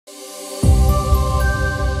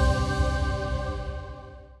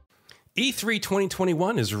E3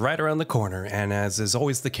 2021 is right around the corner, and as is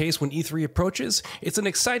always the case when E3 approaches, it's an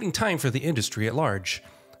exciting time for the industry at large.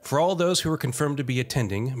 For all those who are confirmed to be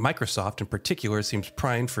attending, Microsoft in particular seems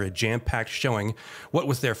primed for a jam-packed showing, what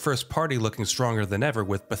with their first party looking stronger than ever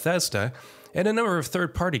with Bethesda, and a number of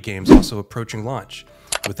third-party games also approaching launch.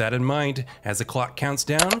 With that in mind, as the clock counts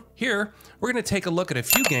down, here, we're going to take a look at a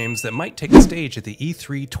few games that might take the stage at the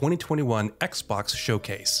E3 2021 Xbox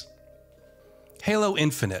Showcase. Halo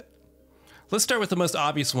Infinite. Let's start with the most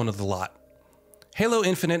obvious one of the lot. Halo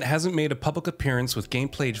Infinite hasn't made a public appearance with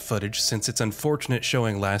gameplay footage since its unfortunate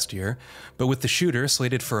showing last year, but with the shooter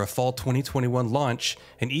slated for a fall 2021 launch,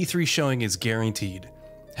 an E3 showing is guaranteed.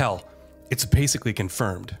 Hell, it's basically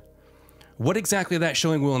confirmed. What exactly that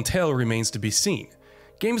showing will entail remains to be seen.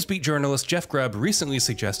 GamesBeat journalist Jeff Grubb recently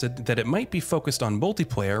suggested that it might be focused on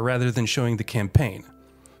multiplayer rather than showing the campaign.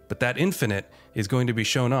 But that Infinite is going to be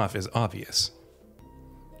shown off is obvious.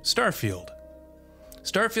 Starfield.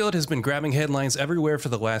 Starfield has been grabbing headlines everywhere for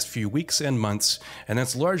the last few weeks and months, and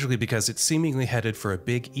that's largely because it's seemingly headed for a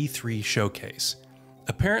big E3 showcase.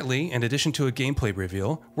 Apparently, in addition to a gameplay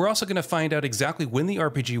reveal, we're also going to find out exactly when the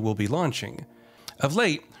RPG will be launching. Of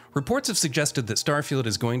late, reports have suggested that Starfield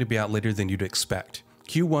is going to be out later than you'd expect,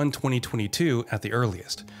 Q1 2022 at the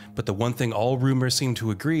earliest, but the one thing all rumors seem to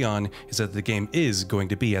agree on is that the game is going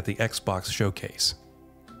to be at the Xbox showcase.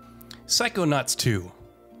 Psychonauts 2.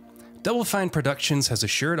 Double Fine Productions has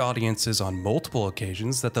assured audiences on multiple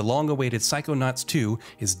occasions that the long-awaited Psychonauts 2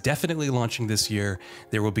 is definitely launching this year.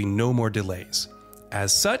 There will be no more delays.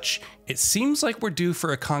 As such, it seems like we're due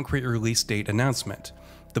for a concrete release date announcement.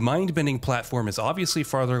 The mind-bending platform is obviously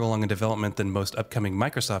farther along in development than most upcoming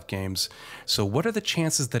Microsoft games, so what are the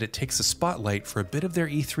chances that it takes the spotlight for a bit of their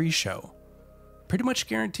E3 show? Pretty much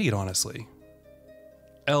guaranteed, honestly.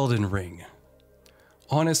 Elden Ring.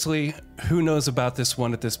 Honestly, who knows about this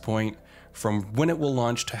one at this point? From when it will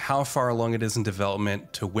launch to how far along it is in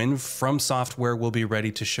development to when From Software will be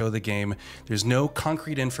ready to show the game, there's no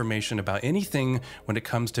concrete information about anything when it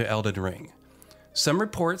comes to Elden Ring. Some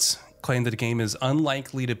reports claim that the game is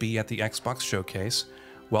unlikely to be at the Xbox showcase,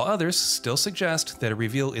 while others still suggest that a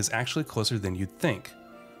reveal is actually closer than you'd think.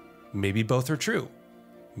 Maybe both are true.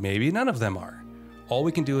 Maybe none of them are. All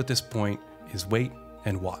we can do at this point is wait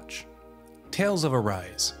and watch. Tales of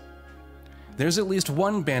Arise. There's at least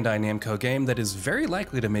one Bandai Namco game that is very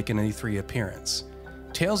likely to make an E3 appearance.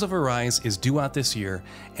 Tales of Arise is due out this year,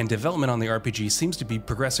 and development on the RPG seems to be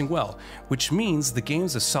progressing well, which means the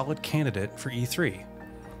game's a solid candidate for E3.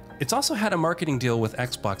 It's also had a marketing deal with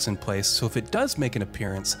Xbox in place, so if it does make an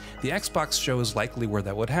appearance, the Xbox show is likely where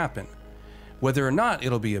that would happen. Whether or not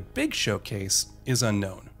it'll be a big showcase is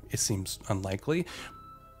unknown. It seems unlikely,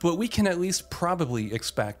 but we can at least probably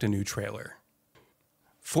expect a new trailer.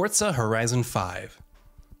 Forza Horizon 5.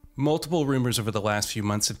 Multiple rumors over the last few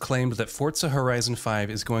months have claimed that Forza Horizon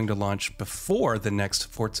 5 is going to launch before the next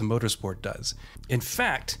Forza Motorsport does. In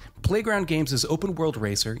fact, Playground Games' open world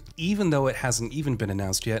racer, even though it hasn't even been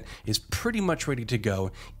announced yet, is pretty much ready to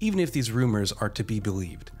go, even if these rumors are to be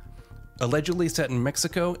believed. Allegedly set in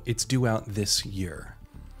Mexico, it's due out this year.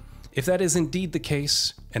 If that is indeed the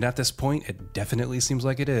case, and at this point it definitely seems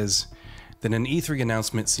like it is, then an E3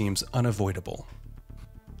 announcement seems unavoidable.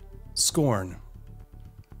 Scorn.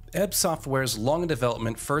 Ebb Software's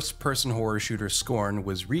long-in-development first-person horror shooter Scorn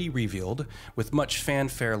was re-revealed with much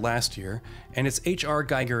fanfare last year, and its H.R.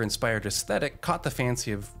 Giger-inspired aesthetic caught the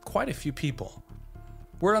fancy of quite a few people.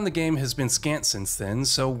 Word on the game has been scant since then,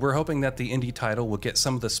 so we're hoping that the indie title will get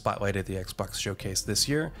some of the spotlight at the Xbox showcase this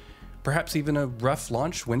year, perhaps even a rough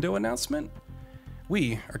launch window announcement?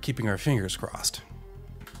 We are keeping our fingers crossed.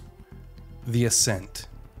 The Ascent.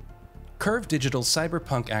 Curve Digital's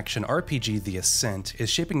cyberpunk action RPG The Ascent is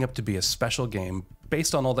shaping up to be a special game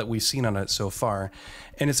based on all that we've seen on it so far,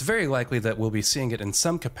 and it's very likely that we'll be seeing it in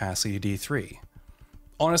some capacity at E3.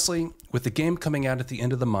 Honestly, with the game coming out at the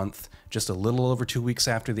end of the month, just a little over 2 weeks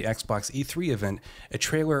after the Xbox E3 event, a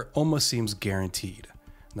trailer almost seems guaranteed.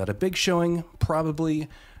 Not a big showing, probably,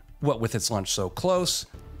 what with its launch so close,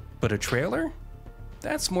 but a trailer?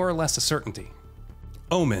 That's more or less a certainty.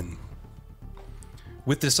 Omen.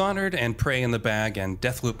 With Dishonored and Prey in the bag and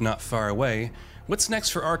Deathloop not far away, what's next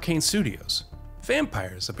for Arcane Studios?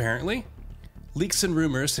 Vampires, apparently. Leaks and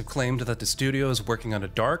rumors have claimed that the studio is working on a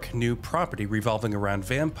dark, new property revolving around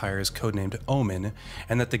vampires codenamed Omen,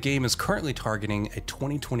 and that the game is currently targeting a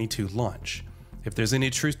 2022 launch. If there's any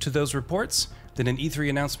truth to those reports, then an E3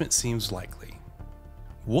 announcement seems likely.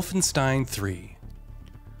 Wolfenstein 3.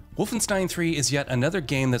 Wolfenstein 3 is yet another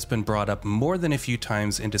game that's been brought up more than a few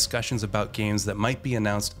times in discussions about games that might be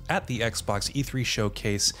announced at the Xbox E3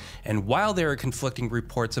 showcase, and while there are conflicting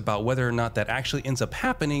reports about whether or not that actually ends up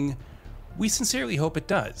happening, we sincerely hope it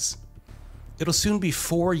does. It'll soon be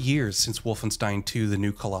 4 years since Wolfenstein 2: The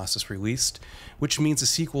New Colossus released, which means a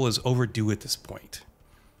sequel is overdue at this point.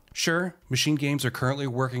 Sure, Machine Games are currently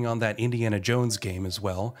working on that Indiana Jones game as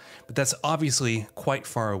well, but that's obviously quite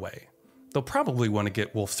far away. They'll probably want to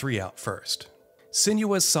get Wolf 3 out first.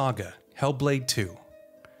 Senua's Saga: Hellblade 2.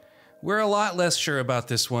 We're a lot less sure about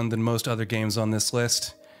this one than most other games on this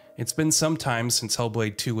list. It's been some time since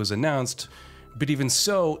Hellblade 2 was announced, but even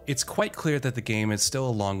so, it's quite clear that the game is still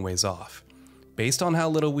a long ways off. Based on how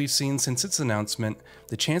little we've seen since its announcement,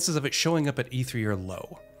 the chances of it showing up at E3 are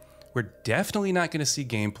low. We're definitely not going to see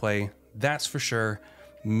gameplay, that's for sure.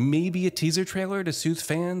 Maybe a teaser trailer to soothe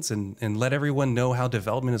fans and let everyone know how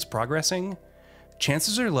development is progressing?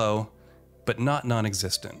 Chances are low, but not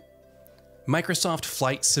non-existent. Microsoft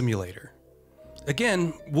Flight Simulator.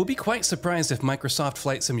 Again, we'll be quite surprised if Microsoft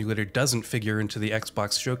Flight Simulator doesn't figure into the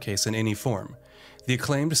Xbox showcase in any form. The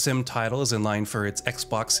acclaimed sim title is in line for its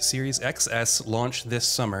Xbox Series XS launch this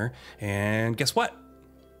summer, and guess what?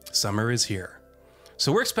 Summer is here.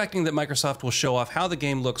 So we're expecting that Microsoft will show off how the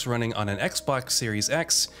game looks running on an Xbox Series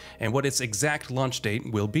X and what its exact launch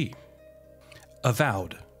date will be.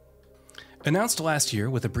 Avowed. Announced last year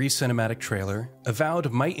with a brief cinematic trailer,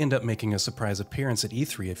 Avowed might end up making a surprise appearance at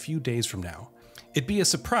E3 a few days from now. It'd be a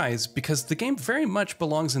surprise because the game very much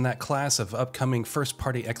belongs in that class of upcoming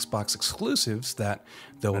first-party Xbox exclusives that,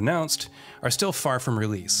 though announced, are still far from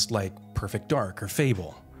release, like Perfect Dark or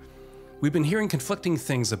Fable. We've been hearing conflicting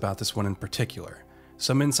things about this one in particular.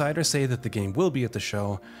 Some insiders say that the game will be at the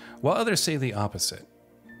show, while others say the opposite.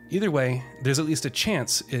 Either way, there's at least a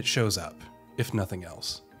chance it shows up, if nothing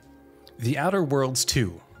else. The Outer Worlds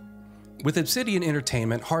 2. With Obsidian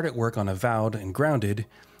Entertainment hard at work on Avowed and Grounded,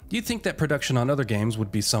 you'd think that production on other games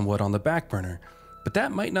would be somewhat on the back burner, but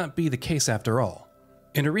that might not be the case after all.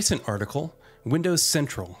 In a recent article, Windows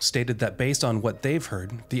Central stated that based on what they've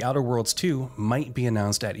heard, The Outer Worlds 2 might be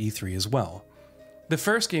announced at E3 as well. The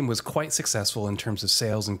first game was quite successful in terms of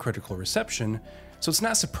sales and critical reception, so it's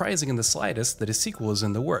not surprising in the slightest that a sequel is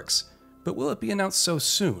in the works, but will it be announced so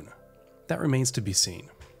soon? That remains to be seen.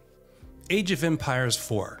 Age of Empires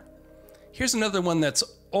 4. Here's another one that's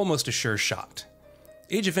almost a sure shot.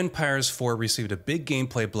 Age of Empires 4 received a big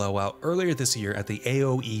gameplay blowout earlier this year at the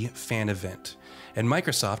AOE fan event, and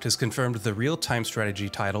Microsoft has confirmed the real-time strategy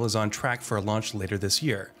title is on track for a launch later this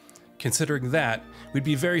year. Considering that, we'd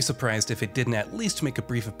be very surprised if it didn't at least make a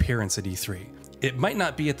brief appearance at E3. It might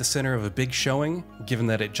not be at the center of a big showing, given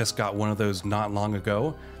that it just got one of those not long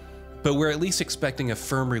ago, but we're at least expecting a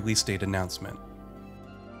firm release date announcement.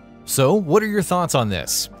 So, what are your thoughts on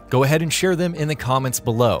this? Go ahead and share them in the comments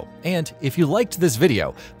below. And if you liked this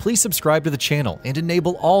video, please subscribe to the channel and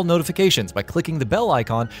enable all notifications by clicking the bell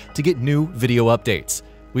icon to get new video updates.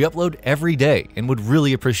 We upload every day and would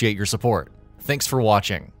really appreciate your support. Thanks for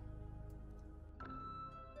watching.